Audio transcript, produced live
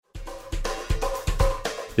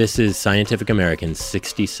This is Scientific American's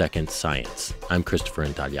 60-Second Science. I'm Christopher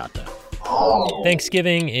Intagliata.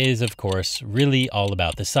 Thanksgiving is, of course, really all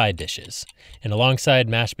about the side dishes. And alongside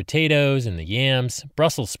mashed potatoes and the yams,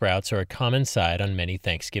 Brussels sprouts are a common side on many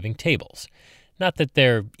Thanksgiving tables. Not that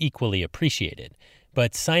they're equally appreciated,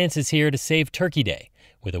 but science is here to save Turkey Day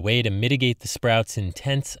with a way to mitigate the sprouts'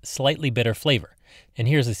 intense, slightly bitter flavor. And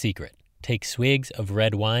here's the secret. Take swigs of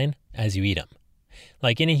red wine as you eat them.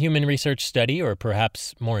 Like any human research study, or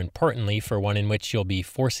perhaps more importantly for one in which you'll be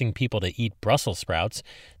forcing people to eat Brussels sprouts,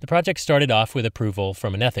 the project started off with approval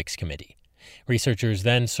from an ethics committee. Researchers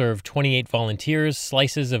then served 28 volunteers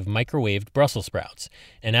slices of microwaved Brussels sprouts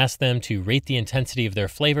and asked them to rate the intensity of their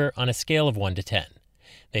flavor on a scale of 1 to 10.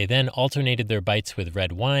 They then alternated their bites with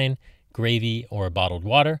red wine, gravy, or bottled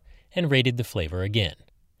water and rated the flavor again.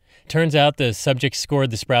 Turns out the subjects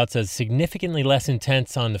scored the sprouts as significantly less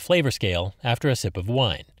intense on the flavor scale after a sip of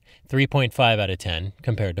wine, 3.5 out of 10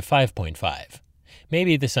 compared to 5.5.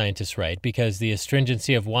 Maybe the scientists right because the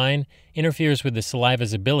astringency of wine interferes with the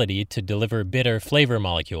saliva's ability to deliver bitter flavor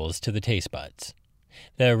molecules to the taste buds.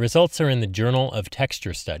 The results are in the Journal of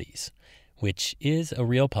Texture Studies, which is a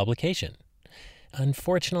real publication.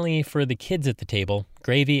 Unfortunately for the kids at the table,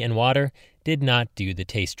 gravy and water did not do the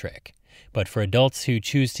taste trick. But for adults who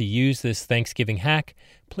choose to use this Thanksgiving hack,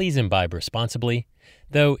 please imbibe responsibly,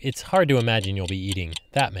 though it's hard to imagine you'll be eating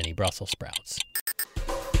that many Brussels sprouts.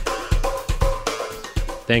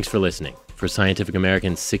 Thanks for listening. For Scientific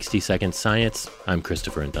American's 60-Second Science, I'm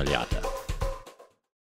Christopher Intagliata.